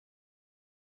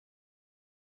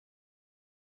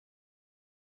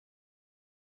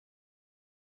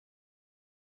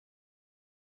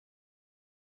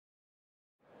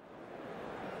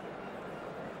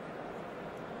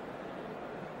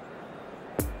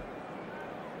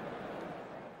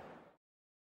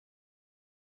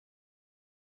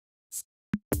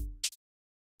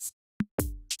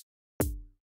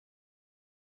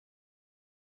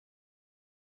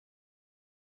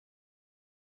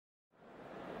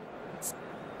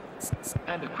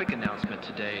And a quick announcement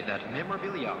today that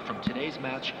memorabilia from today's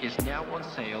match is now on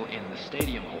sale in the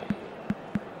stadium hall.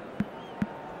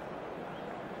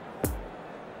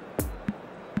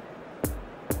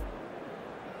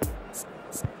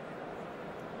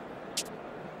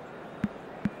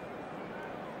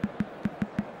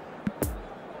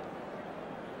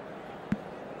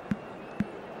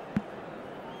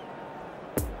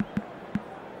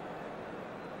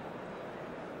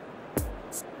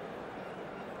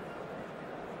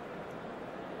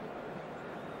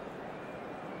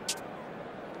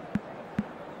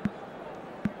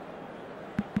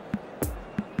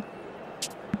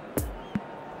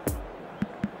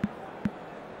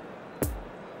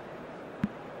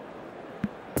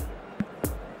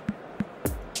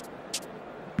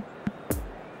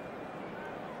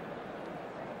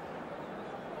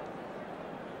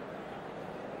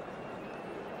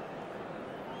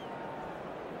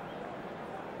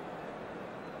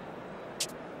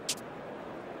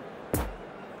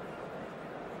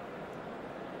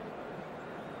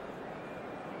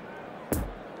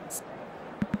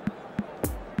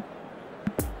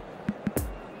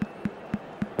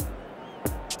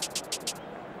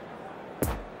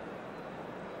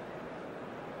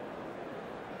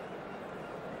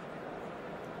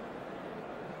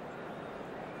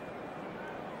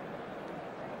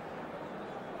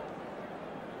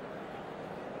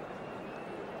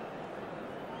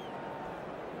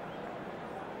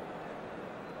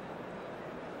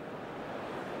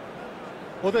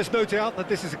 Well, there's no doubt that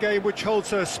this is a game which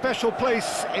holds a special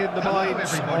place in the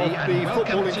minds of the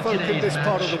footballing folk in this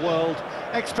part of the world.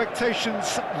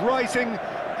 Expectations rising,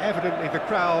 evidently the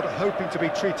crowd hoping to be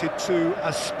treated to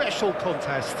a special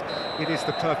contest. It is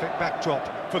the perfect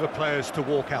backdrop for the players to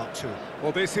walk out to.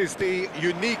 Well, this is the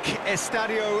unique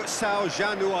Estadio São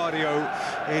Januário.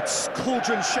 Its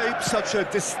cauldron shape, such a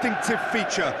distinctive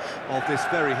feature of this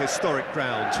very historic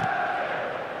ground.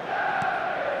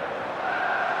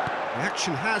 The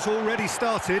action has already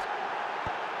started.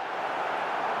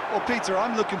 Well, Peter,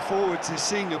 I'm looking forward to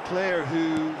seeing a player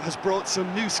who has brought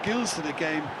some new skills to the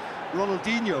game.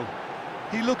 Ronaldinho.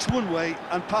 He looks one way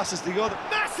and passes the other.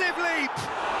 Massive leap!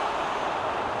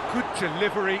 Good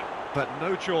delivery, but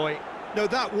no joy. Now,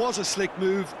 that was a slick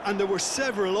move, and there were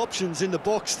several options in the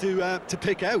box to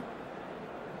pick out.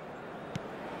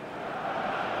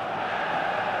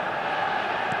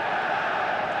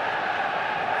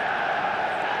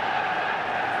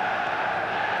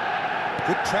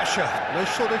 Good pressure, no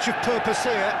shortage of purpose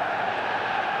here.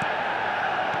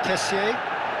 Tessier.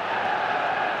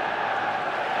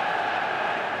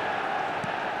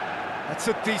 That's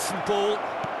a decent ball.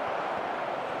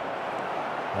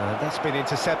 And that's been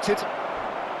intercepted.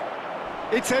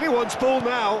 It's anyone's ball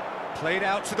now. Played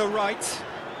out to the right.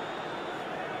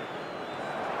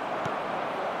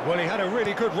 Well, he had a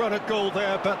really good run at goal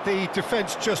there, but the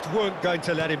defence just weren't going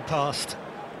to let him past.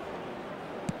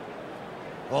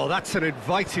 Oh, that's an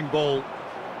inviting ball.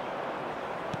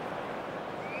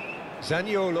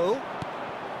 Zaniolo.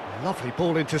 Lovely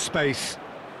ball into space.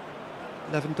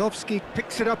 Lewandowski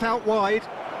picks it up out wide.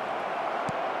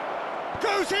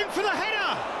 Goes in for the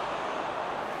header!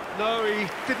 No, he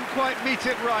didn't quite meet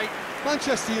it right.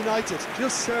 Manchester United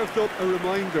just served up a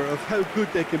reminder of how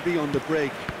good they can be on the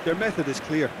break. Their method is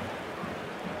clear.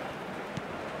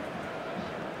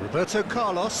 Roberto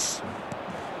Carlos.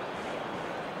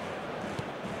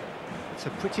 It's a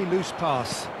pretty loose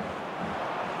pass.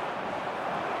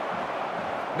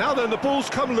 Now then, the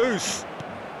ball's come loose.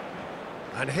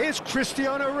 And here's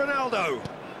Cristiano Ronaldo.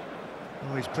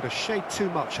 Oh, he's put a shade too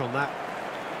much on that.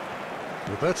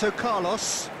 Roberto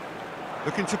Carlos,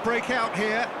 looking to break out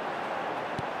here.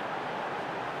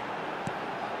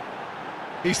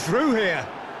 He's through here.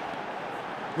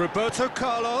 Roberto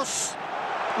Carlos.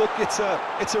 Look, it's a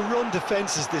run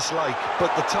defence is dislike,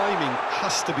 but the timing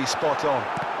has to be spot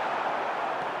on.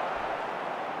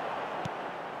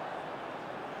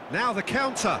 Now the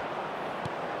counter.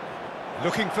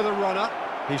 Looking for the runner.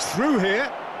 He's through here.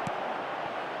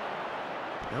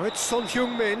 Now it's Son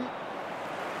Heung-min.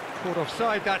 Caught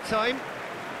offside that time.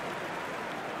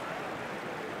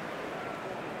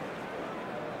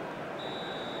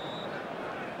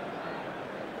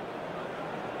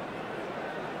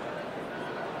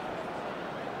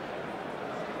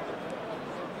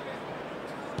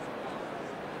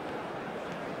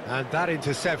 And that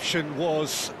interception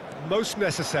was most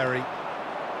necessary.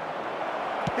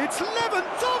 It's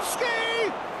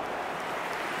Lewandowski!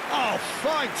 Oh,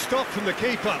 fine stop from the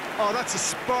keeper. Oh, that's a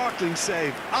sparkling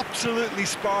save. Absolutely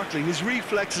sparkling. His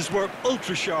reflexes were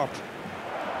ultra-sharp.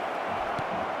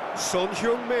 Son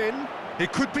Heung-min. He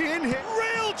could be in here.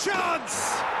 Real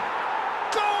chance!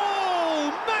 Goal!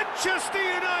 Manchester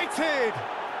United!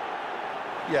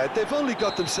 Yeah, they've only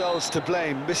got themselves to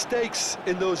blame. Mistakes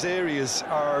in those areas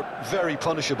are very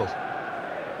punishable.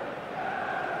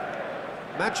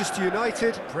 Manchester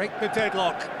United break the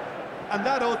deadlock. And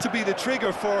that ought to be the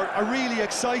trigger for a really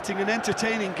exciting and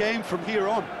entertaining game from here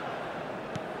on.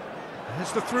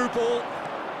 There's the through ball.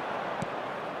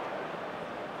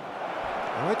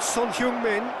 Oh, it's Son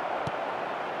Heung-min.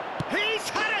 He's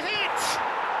had a hit!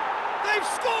 They've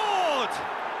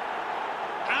scored!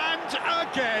 And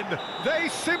again, they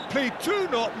simply do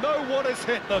not know what has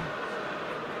hit them.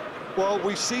 Well,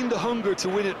 we've seen the hunger to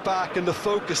win it back and the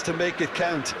focus to make it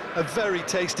count. A very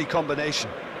tasty combination.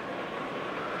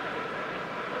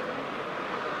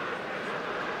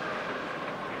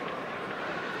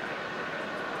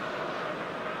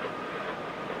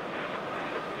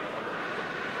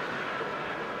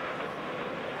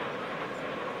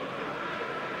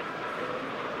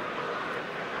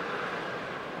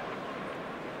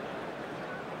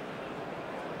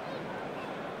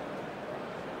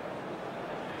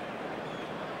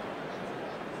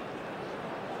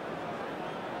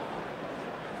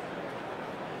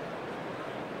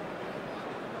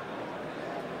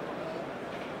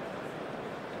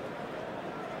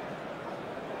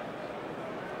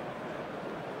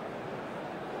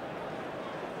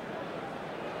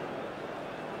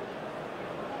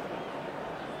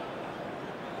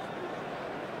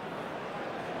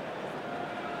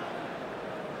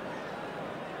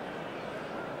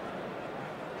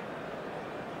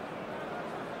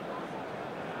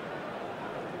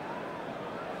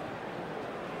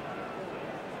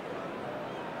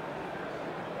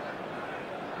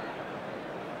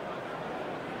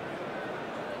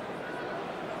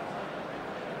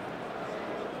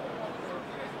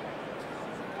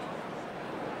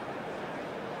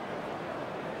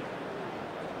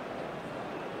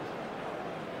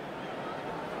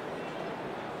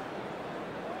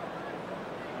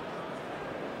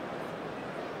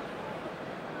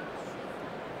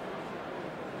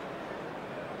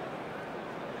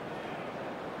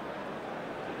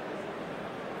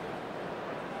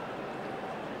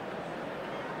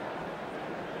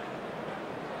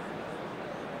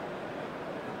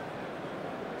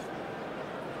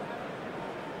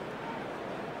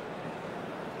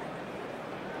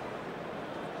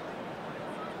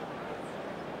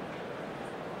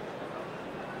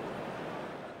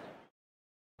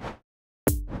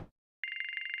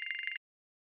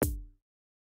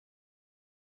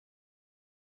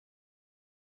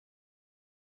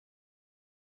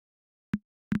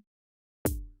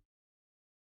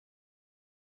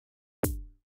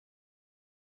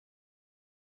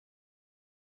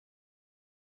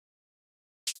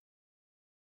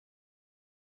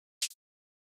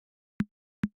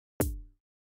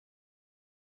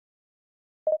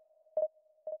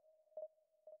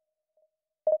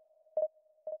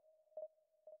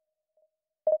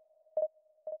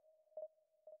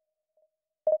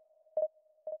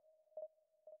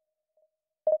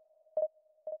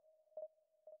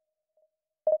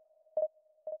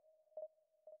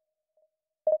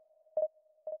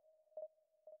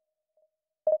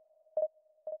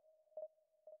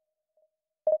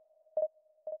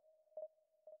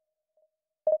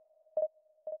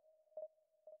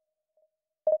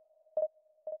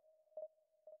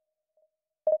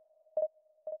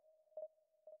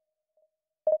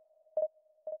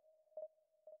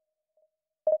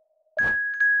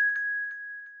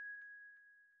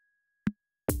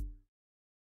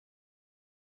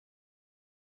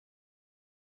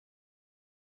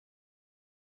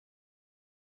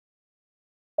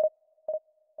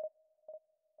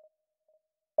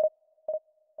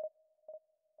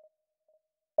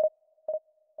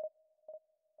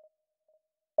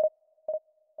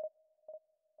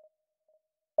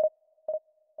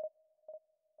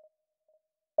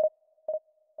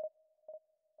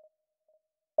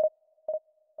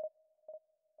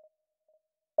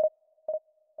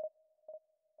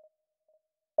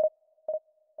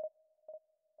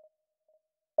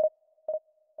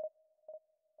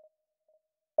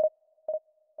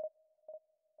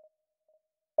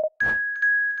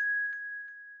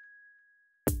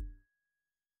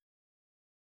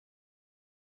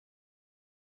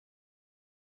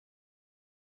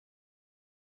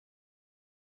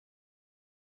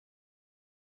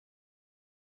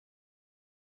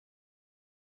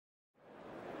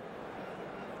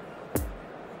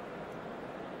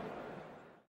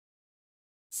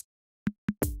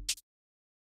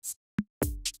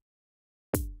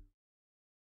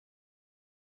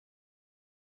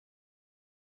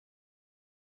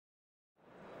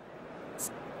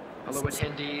 Hello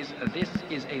attendees, this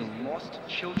is a lost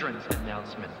children's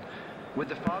announcement. Would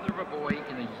the father of a boy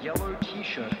in a yellow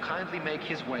t-shirt kindly make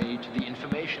his way to the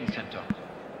information center?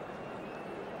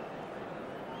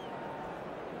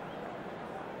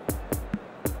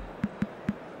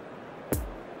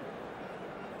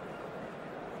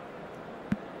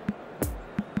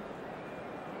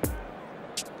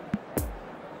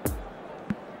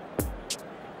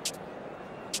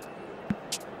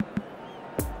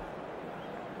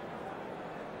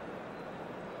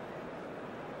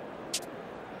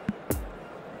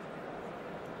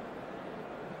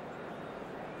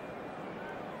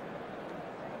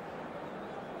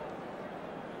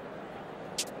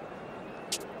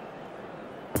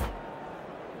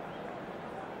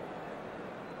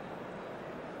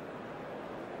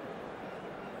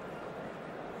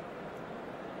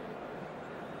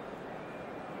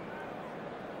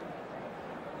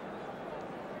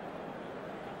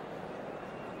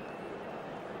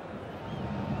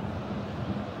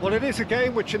 Well, it is a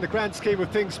game which, in the grand scheme of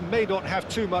things, may not have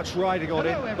too much riding on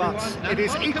it, but it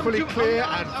is equally clear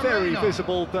and very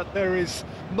visible that there is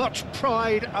much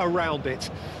pride around it.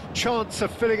 Chants are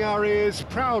filling our ears,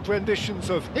 proud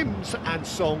renditions of hymns and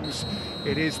songs.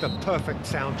 It is the perfect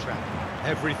soundtrack.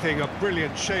 Everything a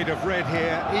brilliant shade of red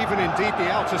here, even indeed the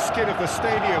outer skin of the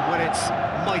stadium when its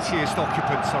mightiest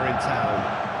occupants are in town.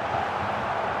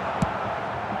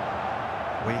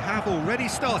 We have already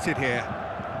started here.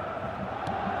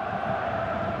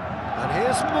 And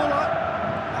here's Muller.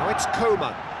 Now it's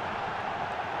Coman.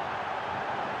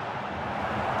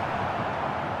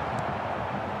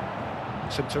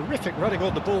 Some terrific running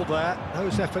on the ball there.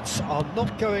 Those efforts are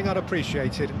not going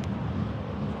unappreciated.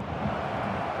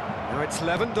 Now it's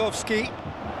Lewandowski.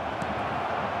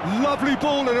 Lovely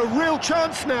ball and a real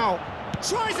chance now.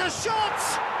 Tries a shot!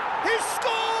 He's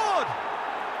scored!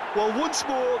 Well, once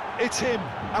more, it's him.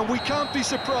 And we can't be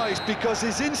surprised because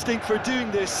his instinct for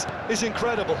doing this is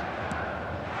incredible.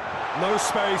 No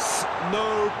space,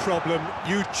 no problem.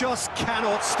 You just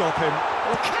cannot stop him.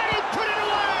 Or can he put it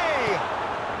away?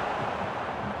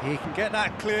 He can get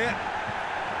that clear.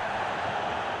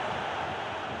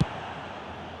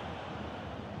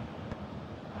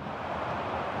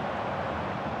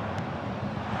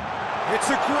 It's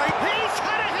a great... He's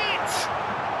had a hit!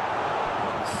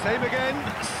 Same again,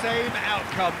 same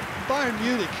outcome. Bayern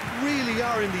Munich really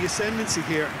are in the ascendancy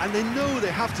here, and they know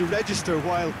they have to register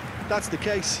while that's the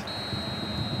case.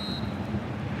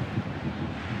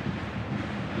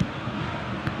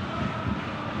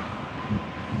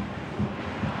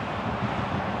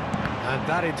 And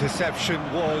that interception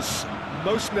was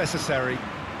most necessary.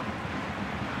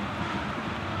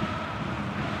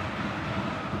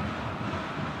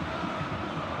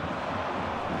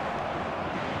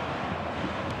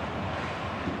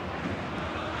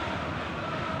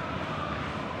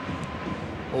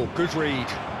 Oh, good read.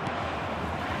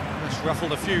 That's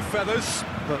ruffled a few feathers,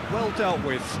 but well dealt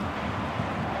with.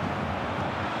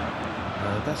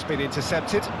 And that's been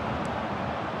intercepted.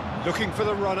 Looking for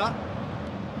the runner.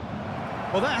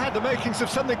 Well, that had the makings of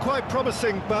something quite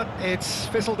promising, but it's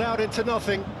fizzled out into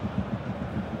nothing.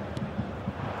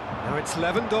 Now it's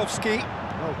Lewandowski.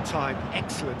 Well timed,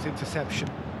 excellent interception.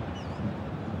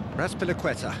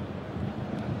 Razpilicueta.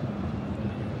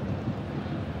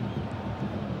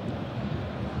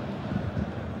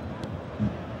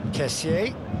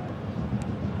 Kessié.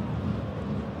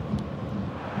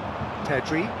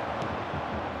 Pedri.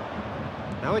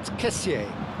 Now it's Kessié.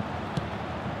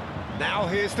 Now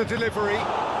here's the delivery.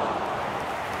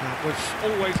 That was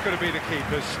always going to be the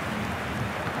keeper's.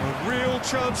 A real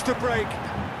chance to break.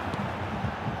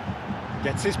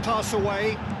 Gets his pass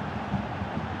away.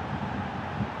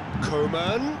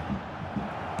 Coman.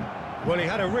 Well, he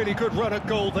had a really good run at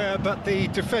goal there, but the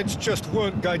defence just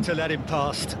weren't going to let him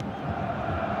past.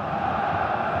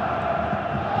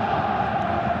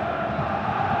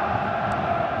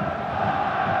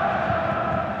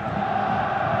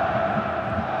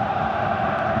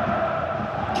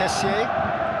 Kessié.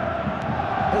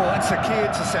 Oh, that's a key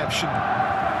interception.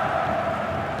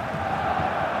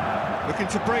 Looking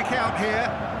to break out here.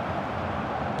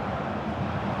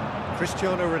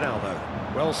 Cristiano Ronaldo.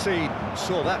 Well seen,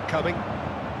 saw that coming.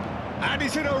 And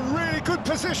he's in a really good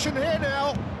position here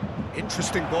now.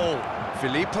 Interesting ball.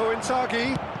 Filippo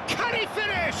Inzaghi. Can he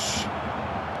finish?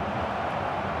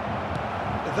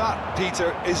 That,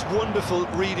 Peter, is wonderful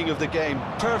reading of the game.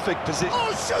 Perfect position.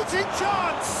 Oh, shooting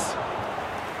chance!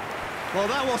 Well,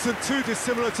 that wasn't too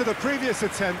dissimilar to the previous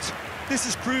attempt. This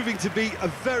is proving to be a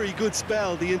very good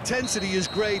spell. The intensity is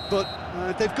great, but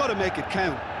they've got to make it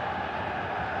count.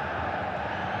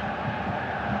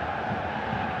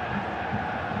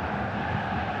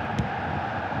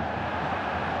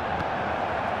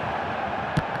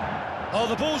 Oh,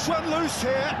 the ball's run loose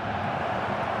here.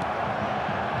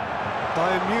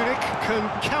 Bayern Munich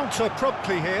can counter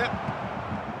promptly here.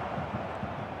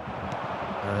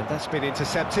 And that's been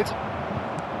intercepted.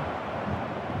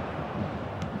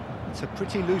 It's a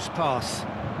pretty loose pass.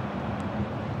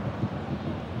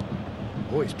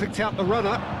 Oh, he's picked out the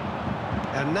runner.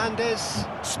 Hernandez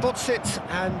spots it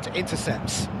and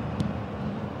intercepts.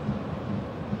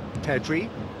 Pedri.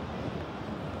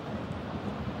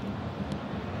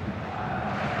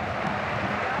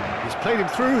 He's played him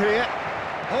through here.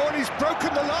 Oh, and he's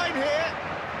broken the line here.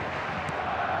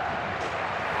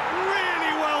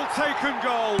 Really well taken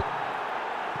goal.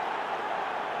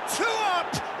 2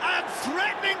 up and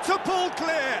threatening to pull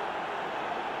clear.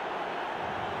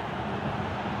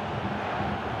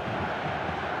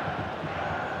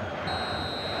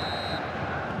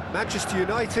 Manchester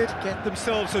United get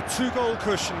themselves a 2-goal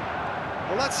cushion.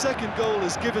 Well, that second goal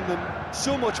has given them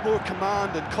so much more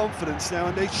command and confidence now,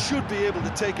 and they should be able to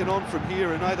take it on from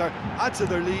here and either add to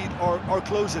their lead or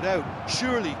close it out.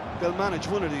 Surely they'll manage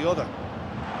one or the other.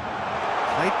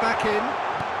 Played back in.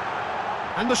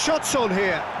 And the shot's on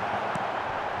here.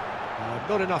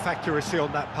 Not enough accuracy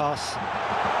on that pass.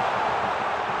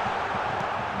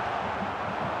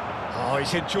 Oh,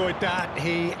 he's enjoyed that.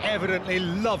 He evidently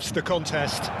loves the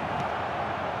contest.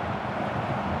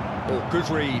 Oh, good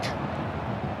read.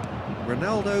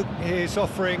 Ronaldo is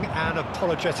offering an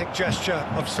apologetic gesture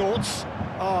of sorts.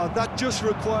 Oh, that just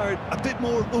required a bit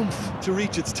more oomph to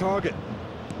reach its target.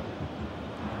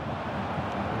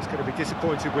 He's going to be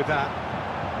disappointed with that.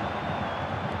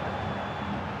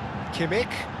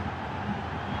 Kimmich.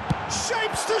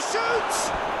 Shapes to shoot!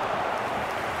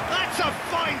 That's a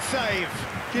fine save!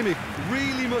 Kimmich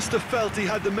really must have felt he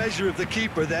had the measure of the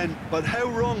keeper then, but how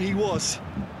wrong he was.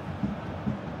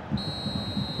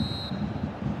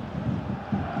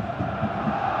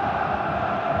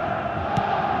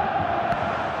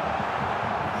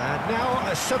 And now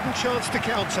a sudden chance to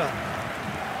counter.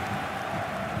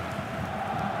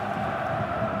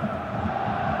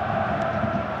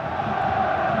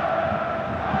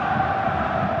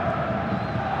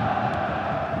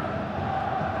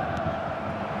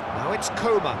 It's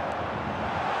Coma.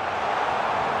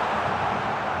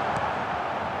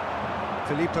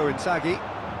 Filippo Inzaghi.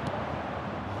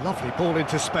 Lovely ball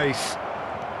into space.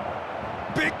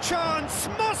 Big chance,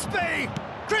 must be!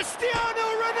 Cristiano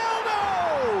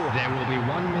Ronaldo! There will be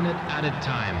 1 minute added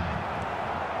time.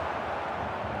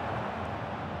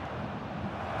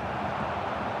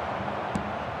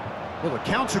 Well, the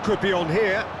counter could be on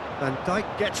here. Van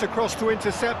Dijk gets across to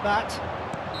intercept that.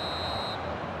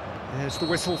 There's the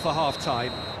whistle for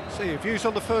half-time. So your views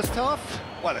on the first half?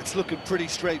 Well, it's looking pretty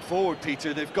straightforward,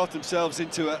 Peter. They've got themselves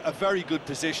into a very good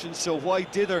position, so why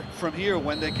dither from here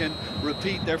when they can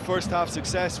repeat their first-half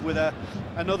success with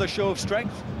another show of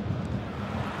strength?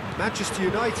 Manchester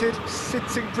United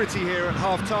sitting pretty here at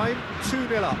half-time,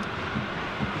 2-0 up.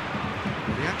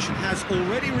 The action has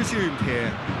already resumed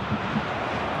here.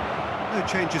 No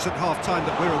changes at half-time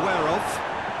that we're aware of.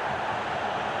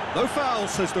 No foul,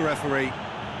 says the referee.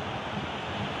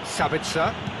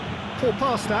 Sabitzer, poor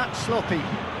pass that, sloppy.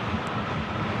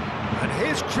 And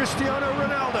here's Cristiano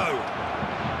Ronaldo.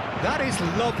 That is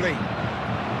lovely.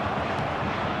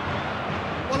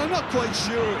 Well, I'm not quite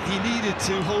sure he needed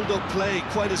to hold up play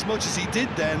quite as much as he did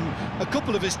then. A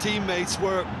couple of his teammates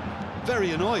were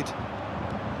very annoyed.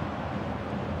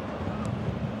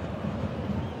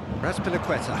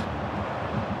 Azpilicueta.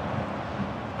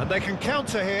 And they can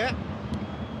counter here.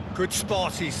 Good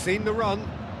spot, he's seen the run.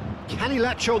 Can he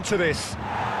latch on to this?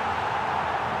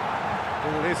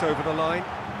 Ball is over the line.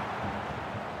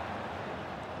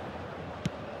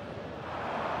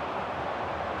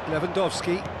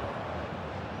 Lewandowski.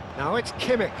 Now it's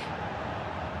Kimmich.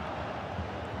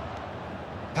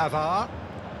 Pavard.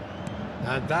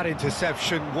 And that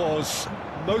interception was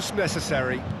most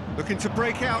necessary. Looking to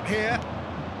break out here.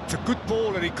 It's a good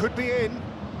ball and he could be in.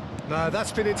 No,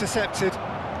 that's been intercepted.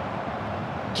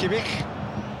 Kimmich.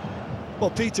 Well,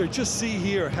 Peter, just see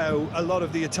here how a lot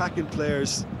of the attacking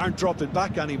players aren't dropping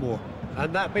back anymore.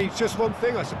 And that means just one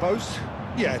thing, I suppose.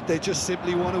 Yeah, they just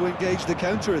simply want to engage the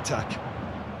counter-attack.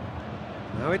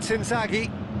 Now it's Inzaghi,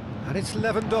 and it's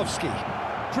Lewandowski.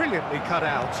 Brilliantly cut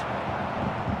out.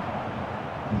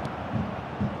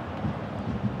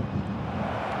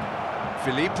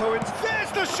 Filippo, and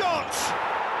there's the shot!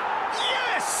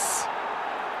 Yes!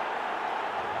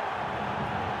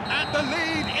 And the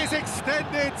lead is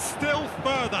extended still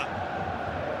further.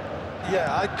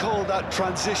 Yeah, I'd call that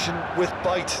transition with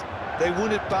bite. They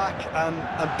won it back and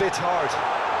bit hard.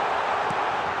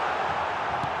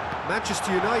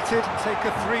 Manchester United take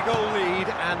a 3-goal lead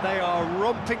and they are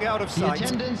romping out of The sight.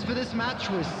 attendance for this match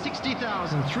was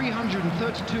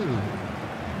 60,332.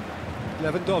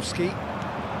 Lewandowski.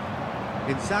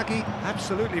 Inzaghi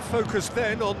absolutely focused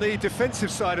then on the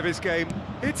defensive side of his game.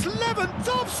 It's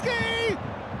Lewandowski!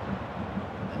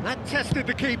 And that tested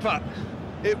the keeper.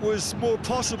 It was more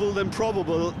possible than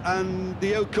probable, and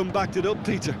the outcome backed it up,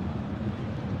 Peter.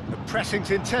 The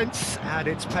pressing's intense, and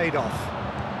it's paid off.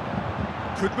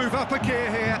 Could move up a gear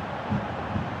here.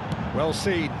 Well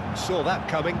seen, saw that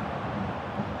coming.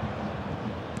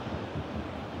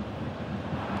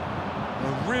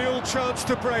 A real chance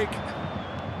to break.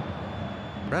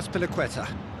 Raspilicueta.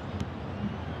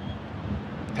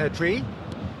 Pedri.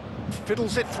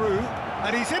 Fiddles it through,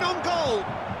 and he's in on goal!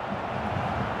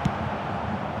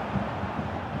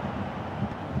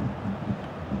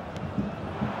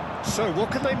 So,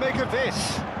 what can they make of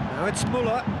this? Now it's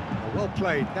Muller. Well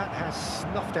played, that has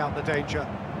snuffed out the danger.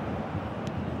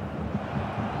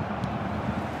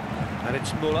 And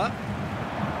it's Muller.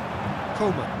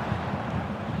 Coman.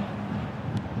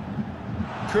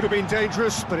 Could have been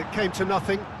dangerous, but it came to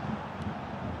nothing.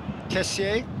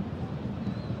 Kessié.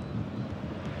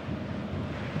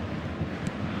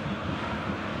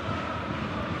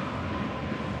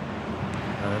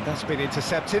 And that's been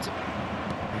intercepted.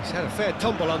 He's had a fair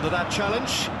tumble under that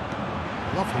challenge.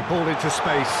 Lovely ball into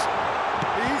space.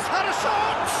 He's had a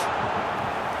shot!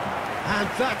 And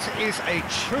that is a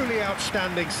truly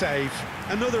outstanding save.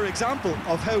 Another example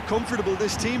of how comfortable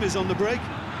this team is on the break.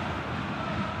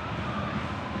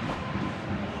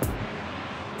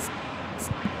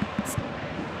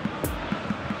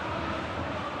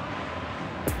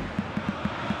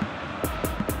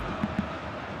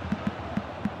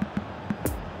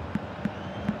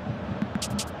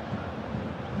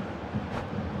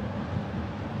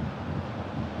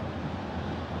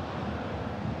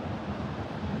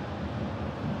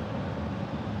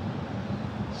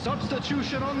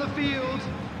 Substitution on the field.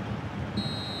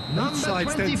 Both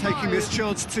sides then taking this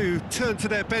chance to turn to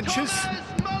their benches. Van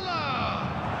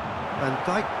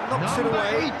Dijk knocks it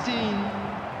away. 18.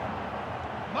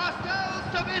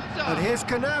 And here's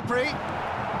Gnabry.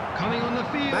 Coming on the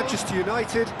field. Manchester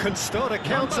United can start a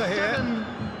counter here. And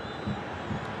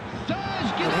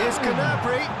here's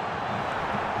Gnabry.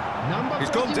 He's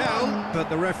gone down, but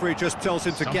the referee just tells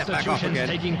him to get back up again.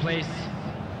 Taking place.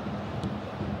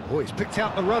 Oh, he's picked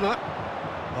out the runner.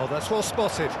 Oh, that's well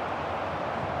spotted.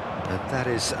 And that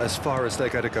is as far as they're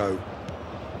going to go.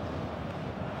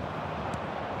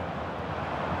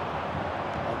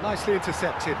 Oh, nicely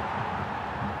intercepted.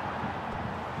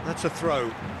 That's a throw.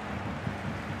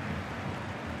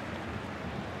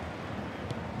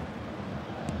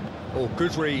 Oh,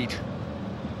 good read.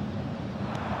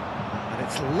 And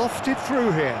it's lofted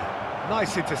through here.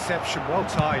 Nice interception, well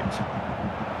timed.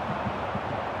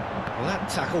 Well, that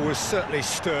tackle was certainly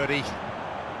sturdy.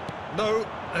 No,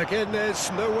 again,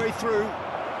 there's no way through.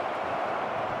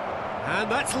 And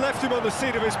that's left him on the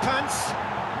seat of his pants.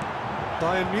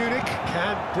 Bayern Munich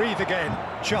can't breathe again,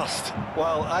 just.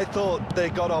 Well, I thought they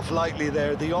got off lightly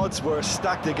there. The odds were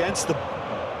stacked against them.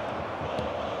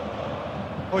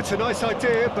 Oh, it's a nice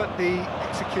idea, but the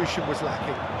execution was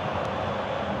lacking.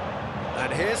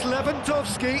 And here's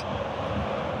Lewandowski.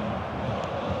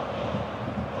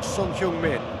 Son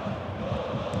Heung-min.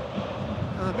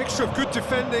 A mixture of good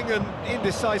defending and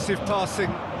indecisive passing.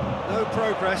 No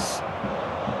progress.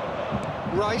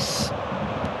 Rice.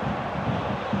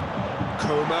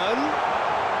 Coman.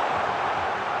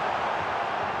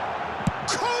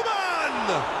 Coman!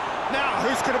 Now,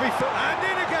 who's going to be... And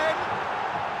in again!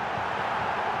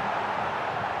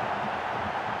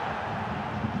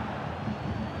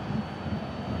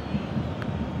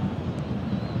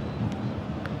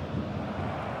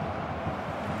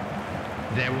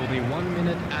 There will be 1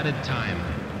 minute added time.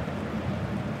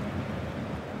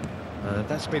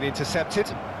 That's been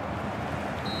intercepted.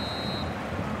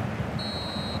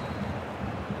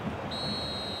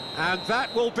 And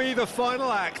that will be the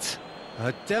final act.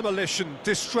 A demolition,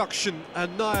 destruction,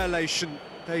 annihilation.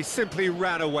 They simply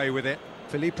ran away with it.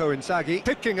 Filippo Inzaghi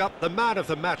picking up the Man of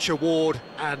the Match award,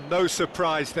 and no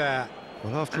surprise there.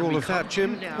 Well, after all of that,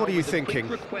 Jim, what are you thinking?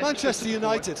 Manchester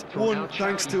United won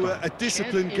thanks to a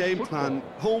disciplined game plan,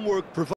 homework provided.